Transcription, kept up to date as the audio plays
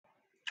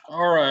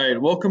All right,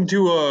 welcome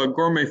to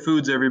Gourmet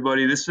Foods,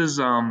 everybody. This is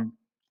going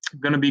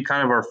to be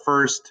kind of our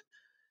first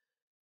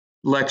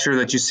lecture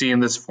that you see in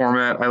this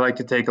format. I like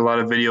to take a lot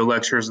of video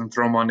lectures and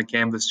throw them onto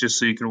Canvas just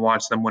so you can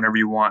watch them whenever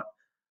you want.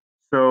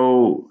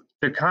 So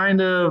to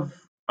kind of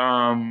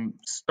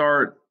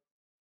start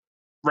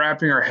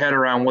wrapping our head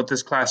around what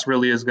this class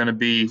really is going to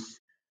be,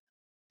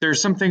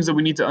 there's some things that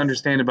we need to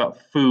understand about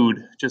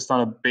food just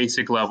on a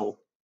basic level.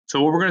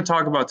 So what we're going to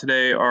talk about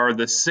today are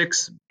the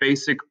 6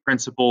 basic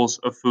principles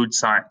of food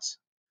science.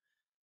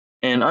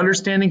 And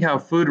understanding how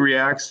food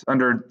reacts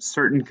under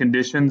certain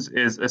conditions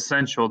is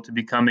essential to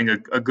becoming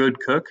a good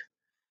cook.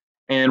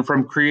 And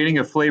from creating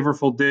a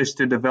flavorful dish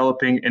to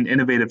developing an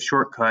innovative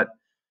shortcut,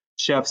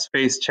 chefs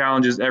face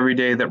challenges every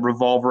day that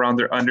revolve around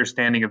their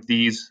understanding of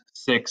these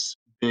 6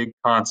 big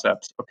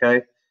concepts.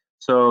 Okay.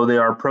 So they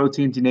are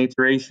protein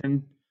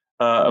denaturation,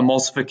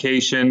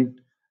 emulsification,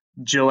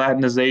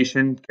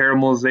 gelatinization,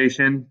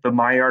 caramelization, the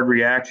Maillard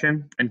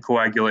reaction, and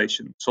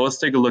coagulation. So let's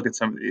take a look at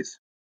some of these.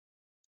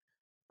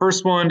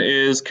 First one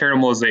is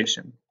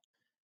caramelization,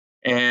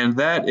 and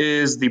that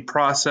is the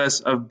process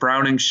of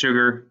browning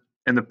sugar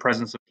in the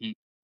presence of heat.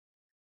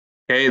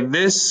 Okay,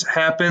 this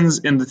happens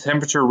in the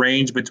temperature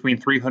range between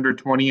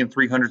 320 and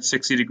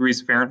 360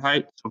 degrees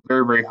Fahrenheit, so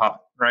very, very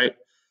hot, right?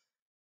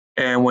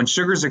 And when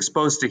sugar is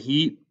exposed to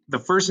heat, the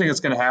first thing that's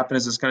going to happen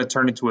is it's going to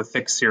turn into a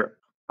thick syrup,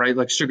 right?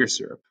 Like sugar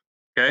syrup,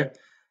 okay?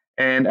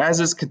 And as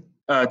this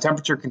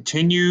temperature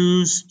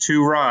continues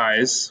to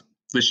rise,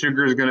 the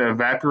sugar is going to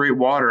evaporate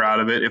water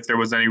out of it if there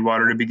was any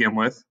water to begin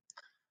with.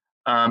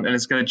 And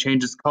it's going to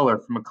change its color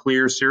from a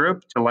clear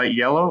syrup to light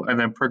yellow, and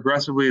then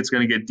progressively it's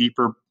going to get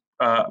deeper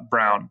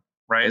brown,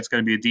 right? It's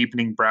going to be a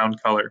deepening brown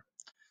color.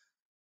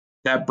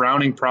 That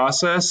browning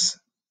process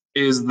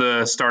is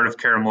the start of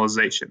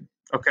caramelization,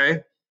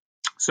 okay?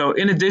 So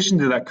in addition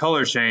to that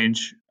color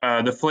change,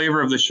 the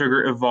flavor of the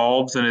sugar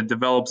evolves and it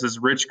develops this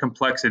rich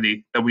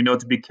complexity that we know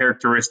to be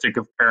characteristic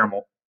of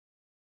caramel.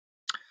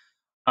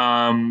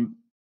 Um,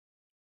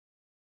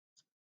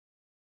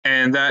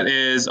 and that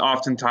is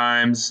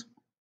oftentimes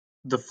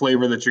the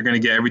flavor that you're going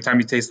to get every time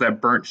you taste that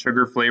burnt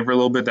sugar flavor a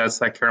little bit. That's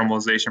that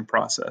caramelization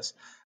process.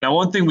 Now,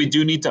 one thing we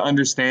do need to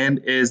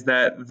understand is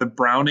that the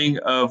browning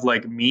of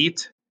like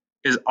meat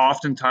is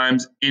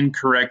oftentimes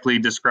incorrectly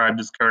described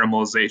as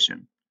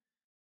caramelization.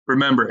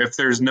 Remember, if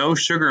there's no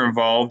sugar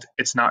involved,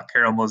 it's not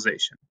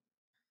caramelization.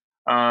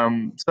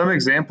 Some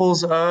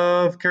examples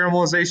of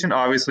caramelization,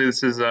 obviously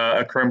this is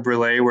a creme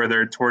brulee where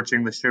they're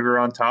torching the sugar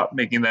on top,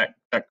 making that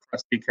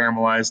crusty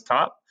caramelized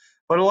top,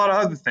 but a lot of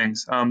other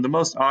things. The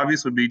most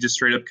obvious would be just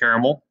straight up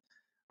caramel.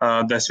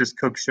 That's just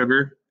cooked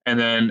sugar and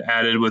then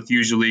added with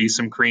usually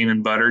some cream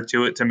and butter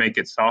to it to make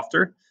it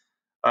softer.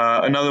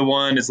 Another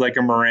one is like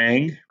a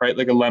meringue, right?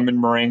 Like a lemon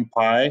meringue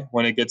pie.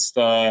 When it gets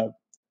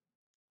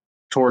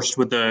torched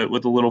with a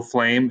little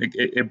flame,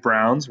 it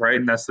browns, right?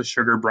 And that's the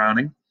sugar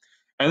browning.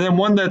 And then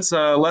one that's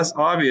less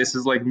obvious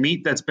is like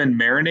meat that's been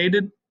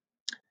marinated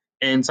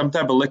in some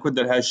type of liquid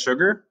that has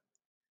sugar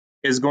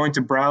is going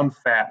to brown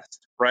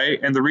fast, right?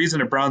 And the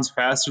reason it browns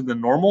faster than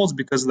normal is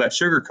because of that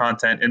sugar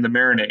content in the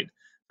marinade.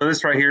 So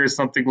this right here is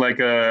something like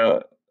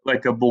a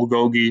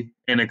bulgogi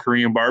in a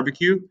Korean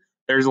barbecue.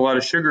 There's a lot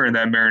of sugar in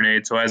that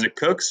marinade. So as it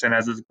cooks and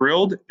as it's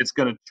grilled, it's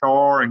going to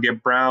char and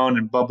get brown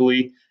and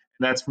bubbly, and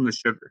that's from the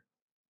sugar.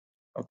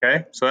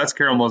 Okay, so that's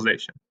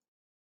caramelization.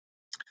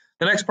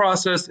 The next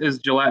process is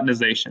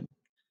gelatinization,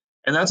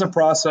 and that's a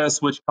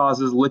process which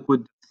causes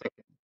liquid to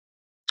thicken.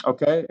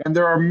 Okay, and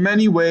there are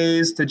many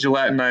ways to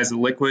gelatinize a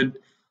liquid.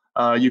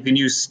 You can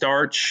use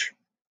starch,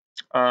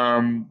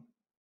 um,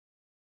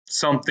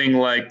 something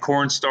like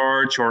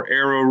cornstarch or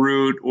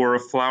arrowroot or a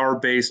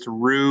flour-based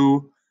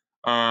roux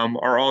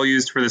are all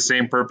used for the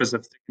same purpose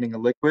of thickening a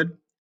liquid.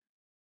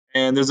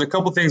 And there's a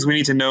couple things we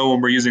need to know when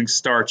we're using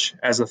starch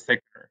as a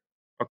thickener.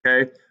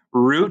 Okay,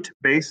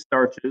 root-based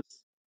starches,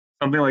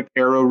 something like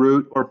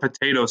arrowroot or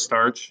potato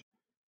starch,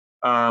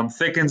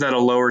 thickens at a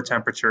lower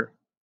temperature,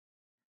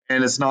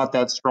 and it's not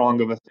that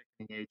strong of a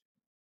thickening agent.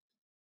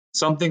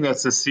 Something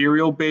that's a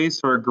cereal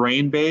base or a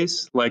grain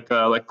base, like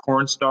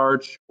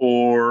cornstarch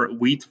or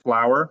wheat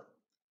flour,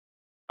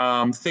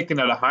 thicken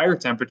at a higher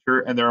temperature,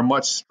 and they're a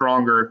much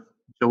stronger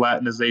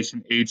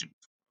gelatinization agent.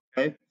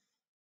 Okay.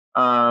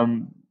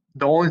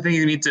 The only thing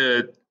you need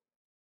to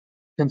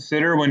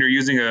consider when you're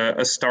using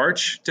a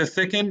starch to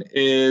thicken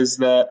is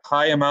that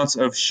high amounts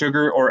of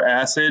sugar or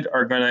acid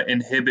are going to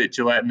inhibit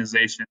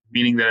gelatinization,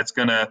 meaning that it's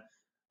going to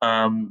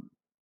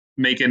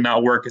make it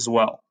not work as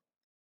well,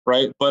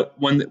 right? But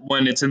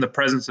when it's in the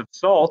presence of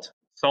salt,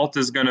 salt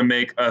is going to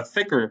make a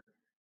thicker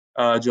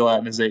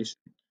gelatinization.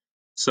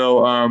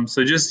 So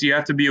just you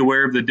have to be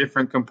aware of the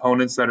different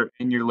components that are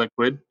in your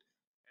liquid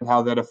and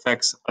how that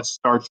affects a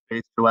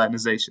starch-based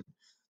gelatinization.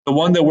 The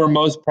one that we're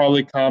most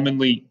probably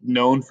commonly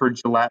known for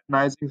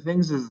gelatinizing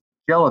things is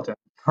gelatin,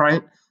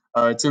 right?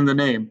 It's in the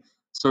name.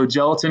 So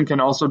gelatin can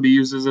also be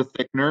used as a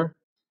thickener,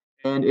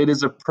 and it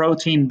is a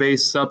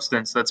protein-based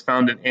substance that's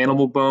found in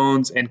animal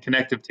bones and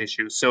connective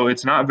tissue. So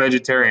it's not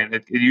vegetarian.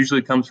 It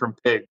usually comes from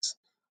pigs,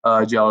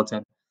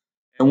 gelatin.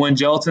 And when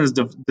gelatin is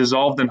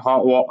dissolved in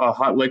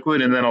hot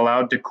liquid and then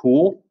allowed to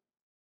cool,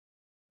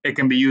 it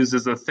can be used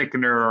as a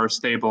thickener or a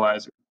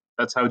stabilizer.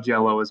 That's how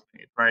Jello is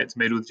made, right? It's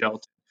made with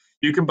gelatin.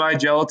 You can buy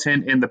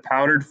gelatin in the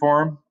powdered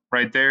form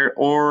right there,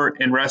 or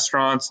in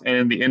restaurants and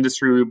in the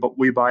industry,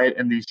 we buy it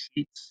in these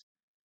sheets,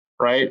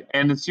 right?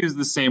 And it's used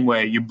the same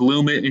way. You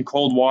bloom it in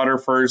cold water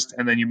first,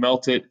 and then you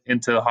melt it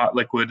into hot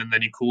liquid, and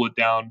then you cool it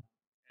down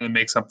and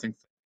make something.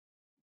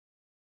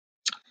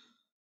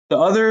 The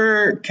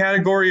other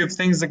category of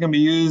things that can be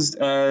used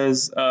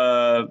as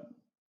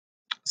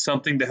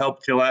something to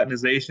help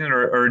gelatinization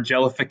or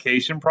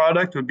gelification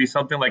product would be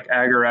something like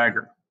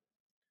agar-agar,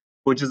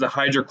 which is a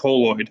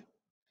hydrocolloid,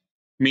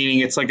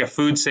 meaning it's like a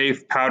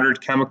food-safe powdered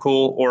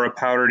chemical or a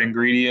powdered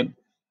ingredient.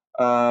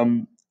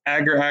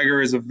 Agar-agar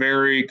is a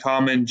very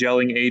common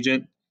gelling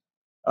agent.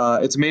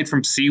 It's made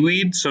from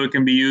seaweed, so it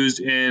can be used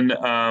in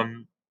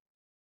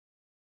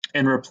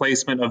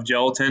replacement of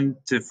gelatin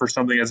for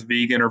something that's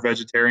vegan or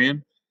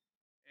vegetarian.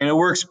 And it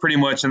works pretty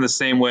much in the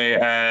same way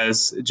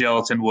as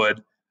gelatin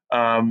would.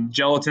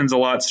 Gelatin's a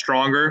lot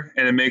stronger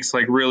and it makes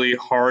like really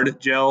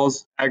hard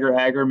gels.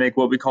 Agar-agar make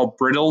what we call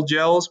brittle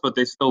gels, but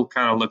they still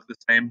kind of look the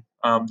same.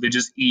 They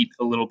just eat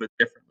a little bit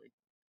differently.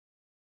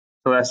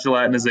 So that's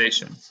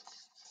gelatinization.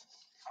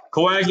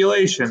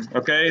 Coagulation.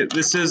 Okay,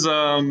 this is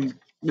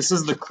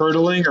the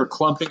curdling or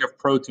clumping of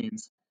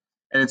proteins,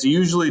 and it's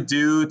usually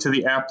due to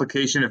the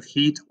application of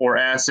heat or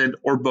acid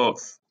or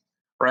both.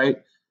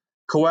 Right?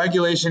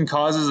 Coagulation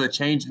causes a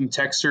change in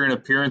texture and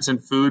appearance in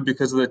food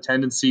because of the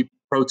tendency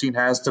protein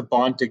has to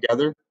bond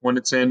together when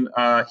it's in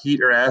heat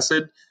or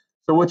acid.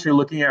 So what you're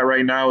looking at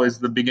right now is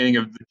the beginning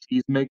of the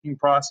cheese making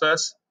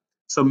process.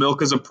 So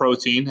milk is a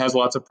protein, has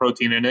lots of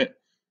protein in it.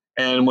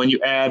 And when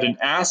you add an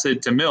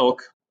acid to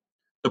milk,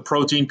 the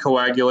protein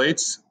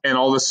coagulates and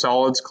all the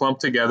solids clump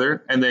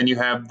together, and then you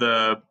have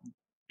the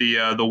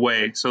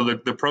whey. So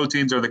the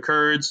proteins are the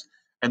curds,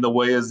 and the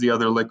whey is the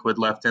other liquid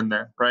left in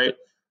there, right?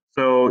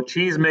 So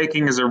cheese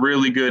making is a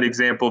really good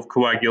example of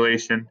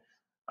coagulation.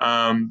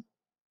 Um,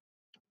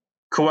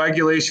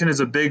 Coagulation is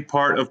a big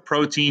part of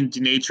protein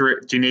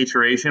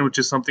denaturation, which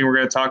is something we're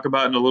going to talk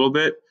about in a little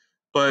bit.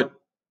 But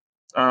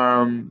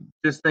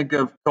just think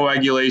of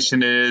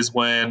coagulation is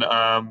when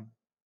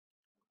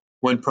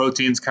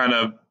proteins kind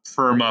of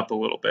firm up a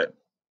little bit.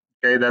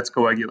 Okay, that's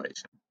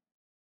coagulation.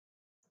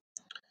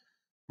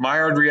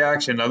 Maillard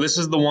reaction. Now, this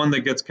is the one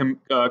that gets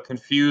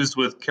confused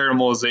with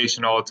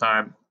caramelization all the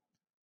time.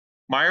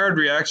 Maillard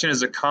reaction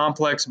is a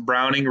complex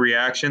browning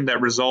reaction that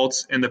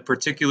results in the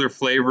particular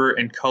flavor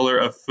and color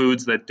of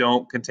foods that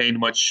don't contain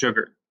much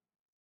sugar.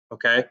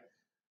 Okay?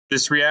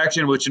 This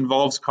reaction, which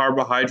involves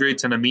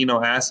carbohydrates and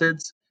amino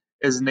acids,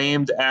 is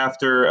named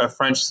after a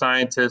French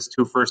scientist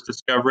who first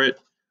discovered it,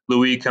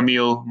 Louis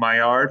Camille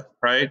Maillard,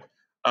 right?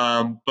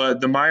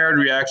 But the Maillard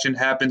reaction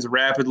happens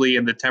rapidly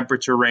in the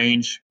temperature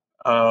range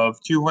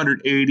of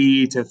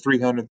 280 to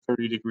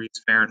 330 degrees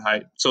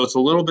Fahrenheit. So it's a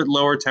little bit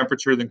lower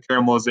temperature than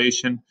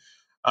caramelization,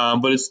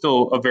 but it's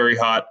still a very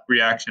hot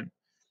reaction.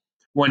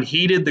 When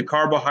heated, the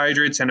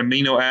carbohydrates and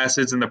amino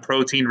acids in the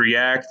protein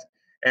react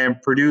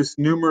and produce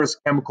numerous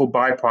chemical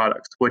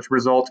byproducts, which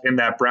result in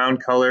that brown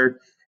color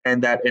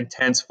and that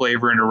intense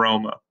flavor and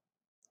aroma.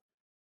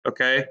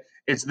 Okay?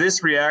 It's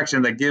this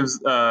reaction that gives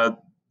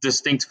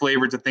distinct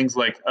flavor to things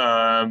like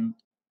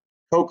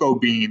cocoa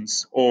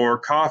beans or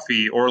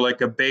coffee or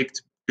like a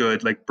baked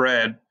good like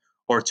bread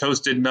or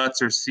toasted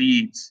nuts or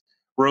seeds,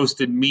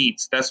 roasted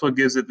meats. That's what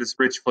gives it this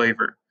rich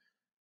flavor.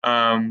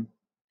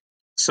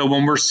 So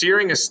when we're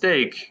searing a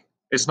steak,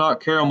 it's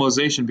not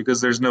caramelization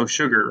because there's no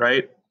sugar,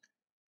 right?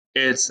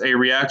 It's a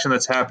reaction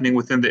that's happening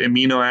within the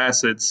amino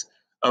acids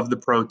of the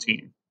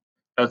protein.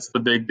 That's the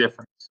big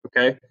difference.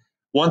 Okay.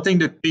 One thing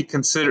to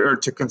consider,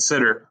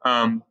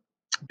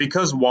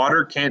 because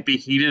water can't be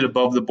heated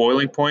above the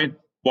boiling point.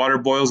 Water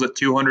boils at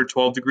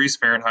 212 degrees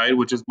Fahrenheit,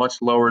 which is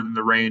much lower than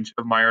the range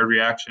of Maillard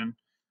reaction.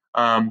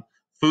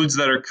 Foods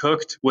that are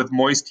cooked with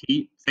moist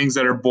heat, things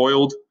that are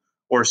boiled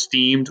or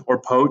steamed or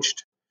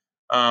poached,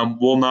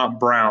 will not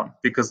brown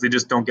because they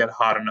just don't get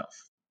hot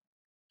enough.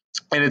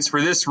 And it's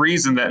for this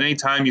reason that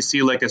anytime you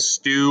see like a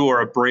stew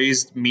or a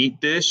braised meat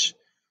dish,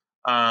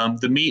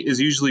 the meat is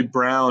usually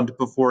browned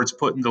before it's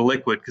put in the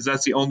liquid because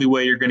that's the only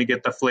way you're going to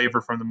get the flavor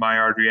from the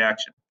Maillard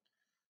reaction.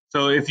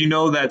 So if you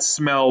know that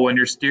smell when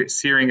you're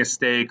searing a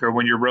steak or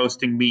when you're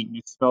roasting meat,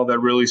 you smell that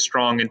really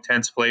strong,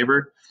 intense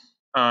flavor,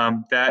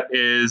 that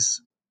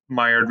is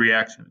Maillard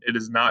reaction. It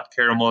is not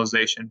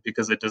caramelization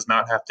because it does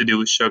not have to do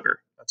with sugar.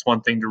 That's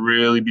one thing to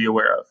really be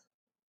aware of.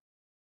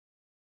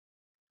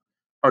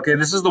 Okay,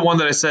 this is the one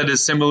that I said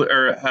is similar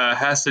or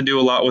has to do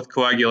a lot with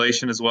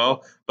coagulation as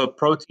well, but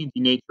protein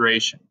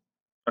denaturation.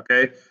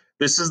 Okay,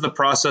 this is the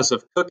process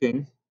of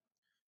cooking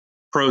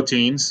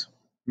proteins,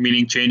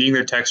 meaning changing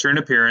their texture and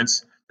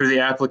appearance through the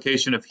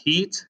application of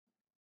heat,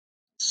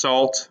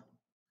 salt,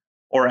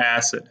 or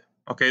acid.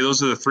 Okay,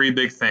 those are the three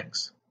big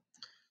things.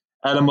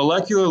 At a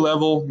molecular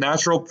level,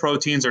 natural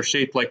proteins are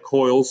shaped like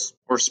coils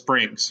or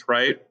springs,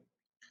 right?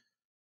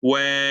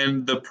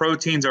 When the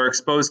proteins are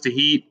exposed to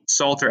heat,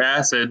 salt, or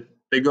acid,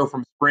 they go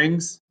from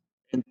springs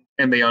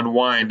and they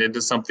unwind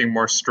into something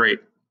more straight,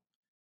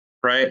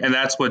 right? And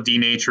that's what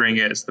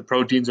denaturing is. The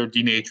proteins are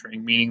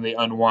denaturing, meaning they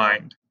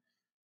unwind.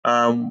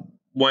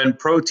 When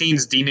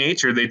proteins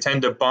denature, they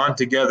tend to bond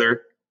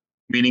together,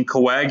 meaning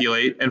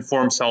coagulate and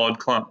form solid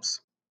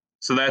clumps.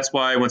 So that's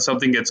why when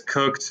something gets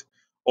cooked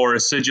or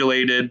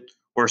acidulated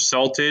or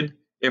salted,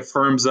 it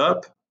firms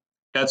up.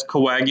 That's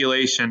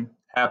coagulation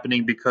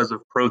happening because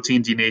of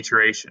protein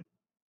denaturation.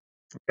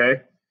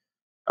 Okay.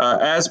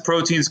 As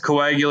proteins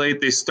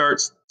coagulate, they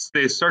start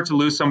to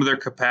lose some of their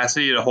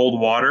capacity to hold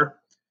water,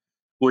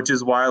 which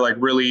is why like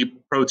really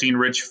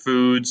protein-rich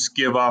foods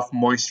give off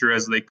moisture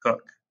as they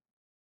cook.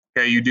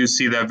 Okay, you do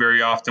see that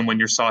very often when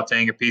you're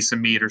sautéing a piece of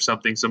meat or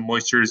something, some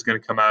moisture is going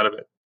to come out of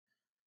it.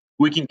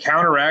 We can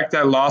counteract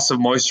that loss of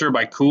moisture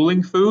by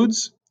cooling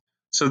foods.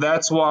 So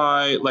that's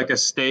why, like a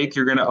steak,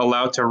 you're going to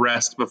allow to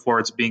rest before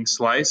it's being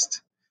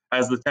sliced.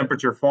 As the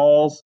temperature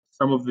falls,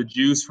 some of the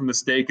juice from the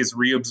steak is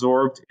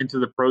reabsorbed into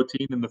the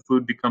protein and the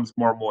food becomes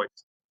more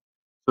moist.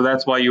 So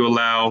that's why you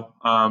allow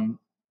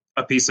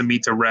a piece of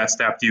meat to rest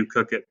after you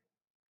cook it.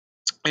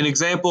 An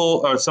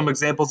example, or some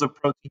examples of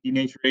protein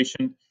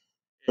denaturation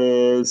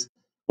is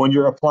when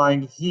you're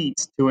applying heat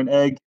to an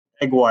egg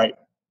white,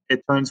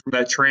 it turns from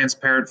that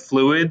transparent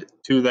fluid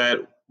to that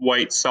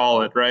white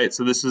solid, right?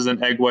 So this is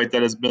an egg white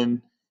that has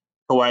been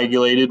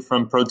coagulated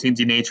from protein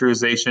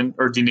denaturization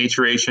or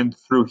denaturation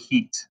through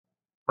heat,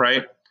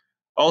 right?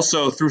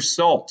 Also through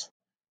salt.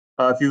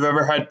 If you've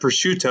ever had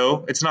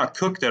prosciutto, it's not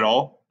cooked at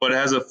all, but it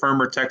has a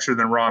firmer texture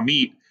than raw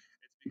meat.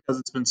 It's because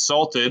it's been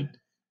salted,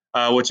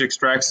 which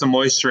extracts the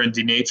moisture and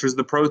denatures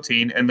the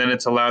protein, and then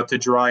it's allowed to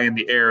dry in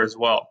the air as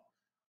well.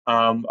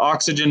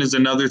 Oxygen is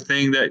another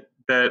thing that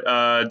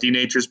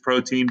denatures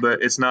protein,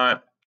 but it's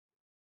not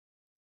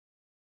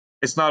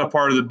a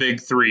part of the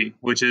big three,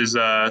 which is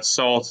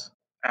salt,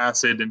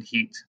 acid, and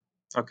heat.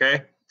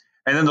 Okay,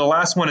 and then the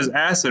last one is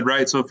acid,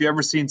 right? So if you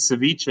ever seen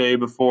ceviche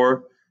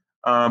before,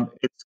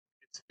 it's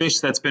fish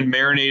that's been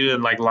marinated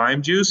in like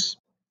lime juice,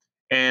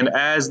 and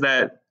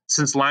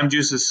since lime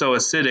juice is so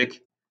acidic,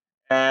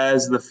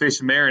 as the fish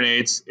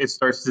marinates, it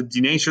starts to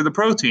denature the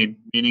protein,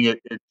 meaning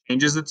it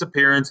changes its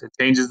appearance, it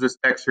changes its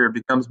texture, it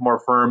becomes more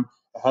firm,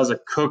 it has a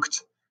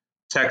cooked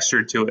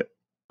texture to it,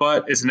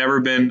 but it's never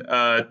been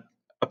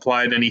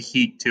applied any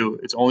heat to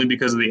it. It's only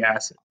because of the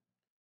acid.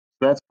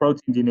 So that's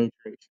protein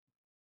denaturation.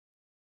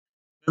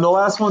 And the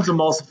last one's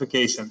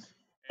emulsification,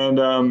 and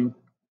um,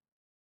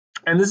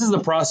 and this is the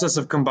process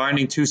of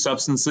combining two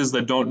substances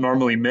that don't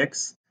normally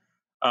mix,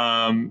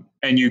 and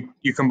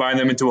you combine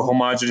them into a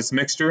homogeneous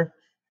mixture,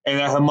 and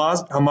that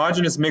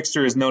homogeneous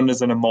mixture is known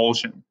as an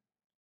emulsion.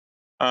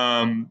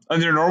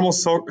 Under normal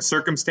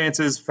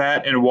circumstances,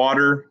 fat and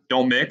water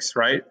don't mix,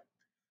 right?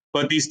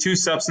 But these two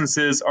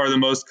substances are the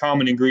most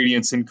common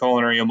ingredients in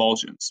culinary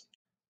emulsions: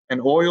 an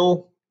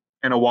oil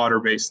and a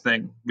water-based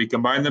thing. We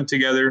combine them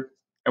together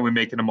and we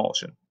make an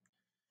emulsion.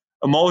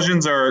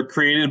 Emulsions are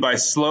created by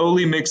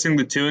slowly mixing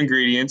the two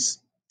ingredients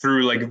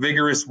through like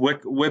vigorous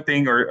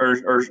whipping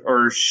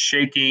or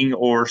shaking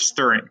or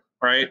stirring,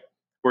 right?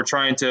 We're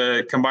trying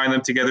to combine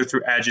them together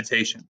through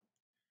agitation.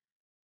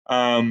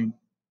 Um,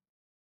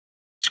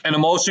 an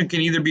emulsion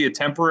can either be a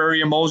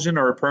temporary emulsion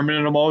or a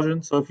permanent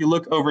emulsion. So if you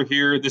look over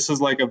here, this is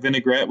like a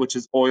vinaigrette, which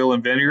is oil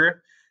and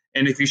vinegar.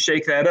 And if you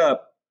shake that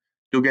up,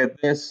 you'll get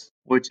this,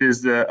 which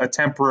is a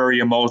temporary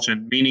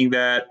emulsion, meaning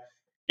that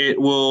it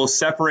will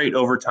separate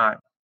over time.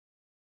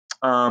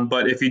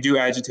 But if you do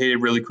agitate it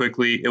really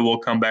quickly, it will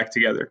come back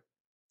together.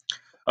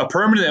 A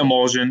permanent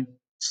emulsion,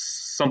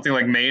 something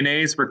like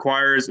mayonnaise,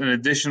 requires an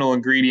additional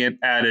ingredient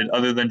added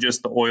other than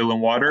just the oil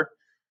and water,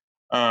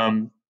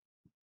 um,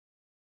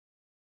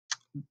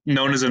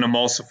 known as an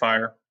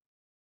emulsifier,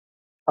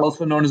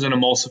 also known as an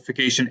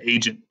emulsification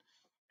agent.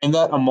 And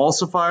that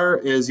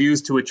emulsifier is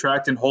used to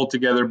attract and hold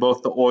together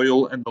both the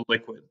oil and the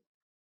liquid.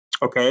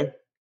 Okay.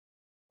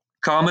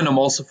 Common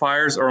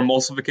emulsifiers or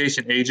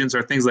emulsification agents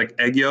are things like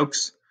egg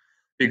yolks,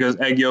 because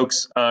egg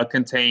yolks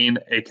contain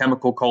a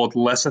chemical called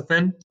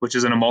lecithin, which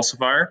is an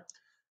emulsifier.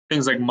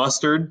 Things like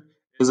mustard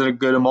is a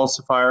good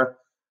emulsifier.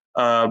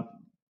 Uh,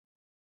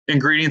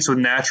 Ingredients with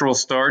natural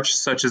starch,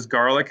 such as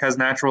garlic, has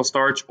natural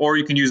starch, or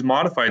you can use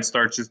modified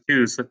starches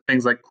too, so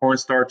things like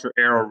cornstarch or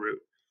arrowroot.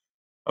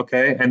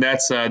 Okay, and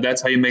that's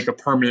how you make a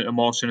permanent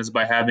emulsion, is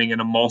by having an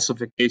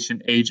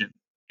emulsification agent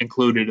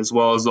included as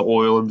well as the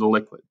oil and the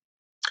liquid.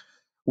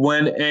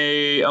 When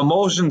a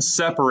emulsion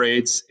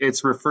separates,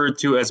 it's referred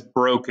to as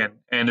broken,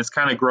 and it's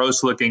kind of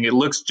gross looking. It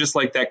looks just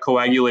like that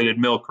coagulated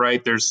milk,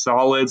 right? There's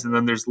solids and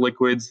then there's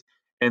liquids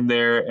in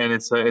there, and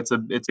it's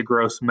a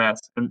gross mess.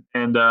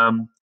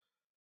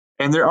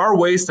 And there are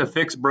ways to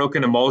fix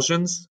broken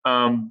emulsions.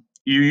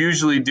 You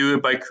usually do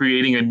it by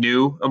creating a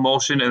new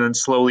emulsion and then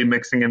slowly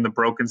mixing in the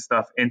broken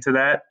stuff into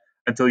that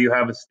until you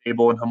have a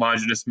stable and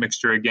homogeneous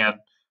mixture again.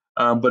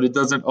 But it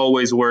doesn't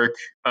always work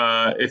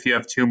if you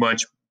have too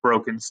much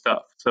broken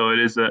stuff. So it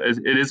is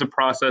a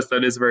process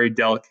that is very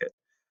delicate.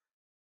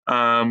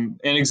 And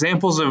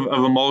examples of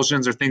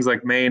emulsions are things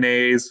like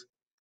mayonnaise,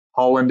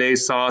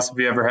 hollandaise sauce. If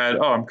you ever had,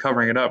 oh, I'm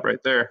covering it up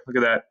right there. Look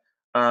at that.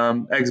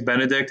 Eggs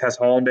Benedict has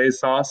hollandaise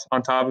sauce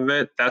on top of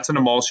it. That's an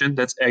emulsion.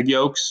 That's egg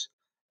yolks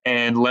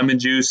and lemon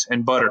juice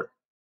and butter,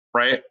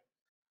 right?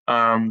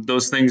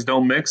 Those things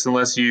don't mix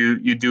unless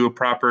you do a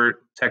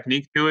proper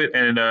technique to it,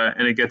 and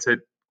it gets it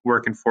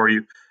working for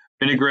you.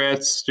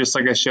 Vinaigrettes, just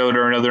like I showed,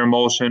 are another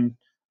emulsion.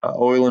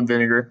 Oil and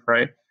vinegar,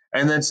 right?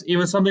 And then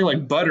even something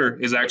like butter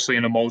is actually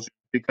an emulsion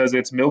because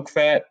it's milk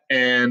fat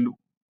and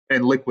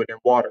liquid and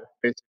water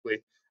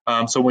basically.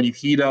 So when you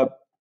heat up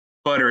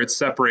butter, it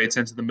separates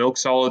into the milk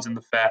solids and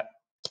the fat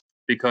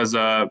because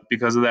of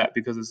that,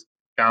 because it's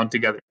bound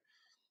together.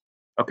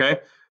 Okay.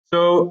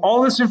 So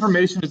all this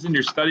information is in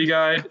your study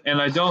guide, and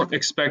I don't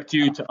expect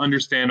you to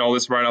understand all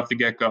this right off the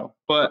get-go,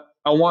 but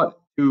I want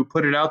to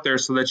put it out there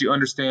so that you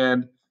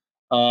understand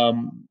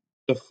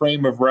the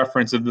frame of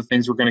reference of the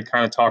things we're going to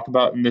kind of talk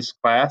about in this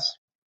class.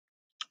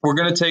 We're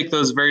going to take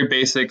those very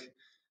basic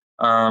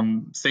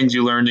things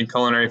you learned in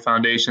culinary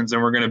foundations,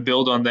 and we're going to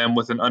build on them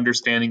with an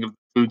understanding of the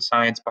food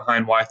science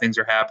behind why things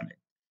are happening.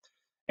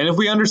 And if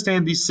we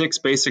understand these 6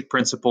 basic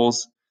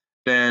principles,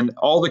 then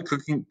all the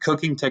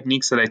cooking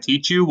techniques that I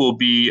teach you will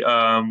be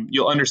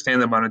you'll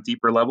understand them on a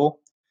deeper level.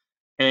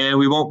 And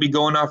we won't be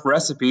going off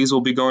recipes,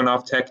 we'll be going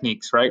off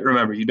techniques, right?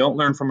 Remember, you don't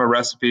learn from a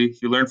recipe,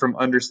 you learn from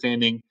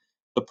understanding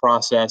the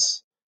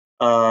process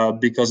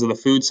because of the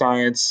food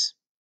science,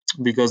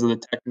 because of the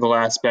technical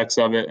aspects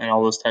of it, and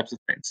all those types of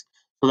things.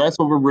 So that's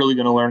what we're really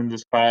going to learn in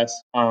this class.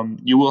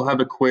 You will have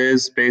a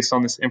quiz based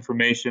on this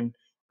information.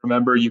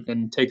 Remember, you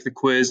can take the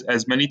quiz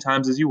as many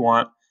times as you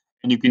want,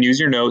 and you can use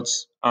your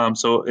notes.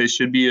 So it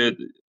should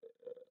be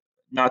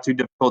not too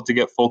difficult to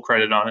get full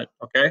credit on it.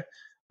 Okay,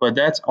 but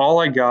that's all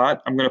I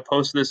got. I'm going to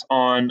post this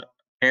on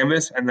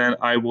Canvas, and then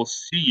I will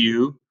see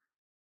you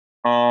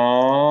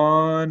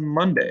on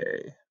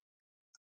Monday.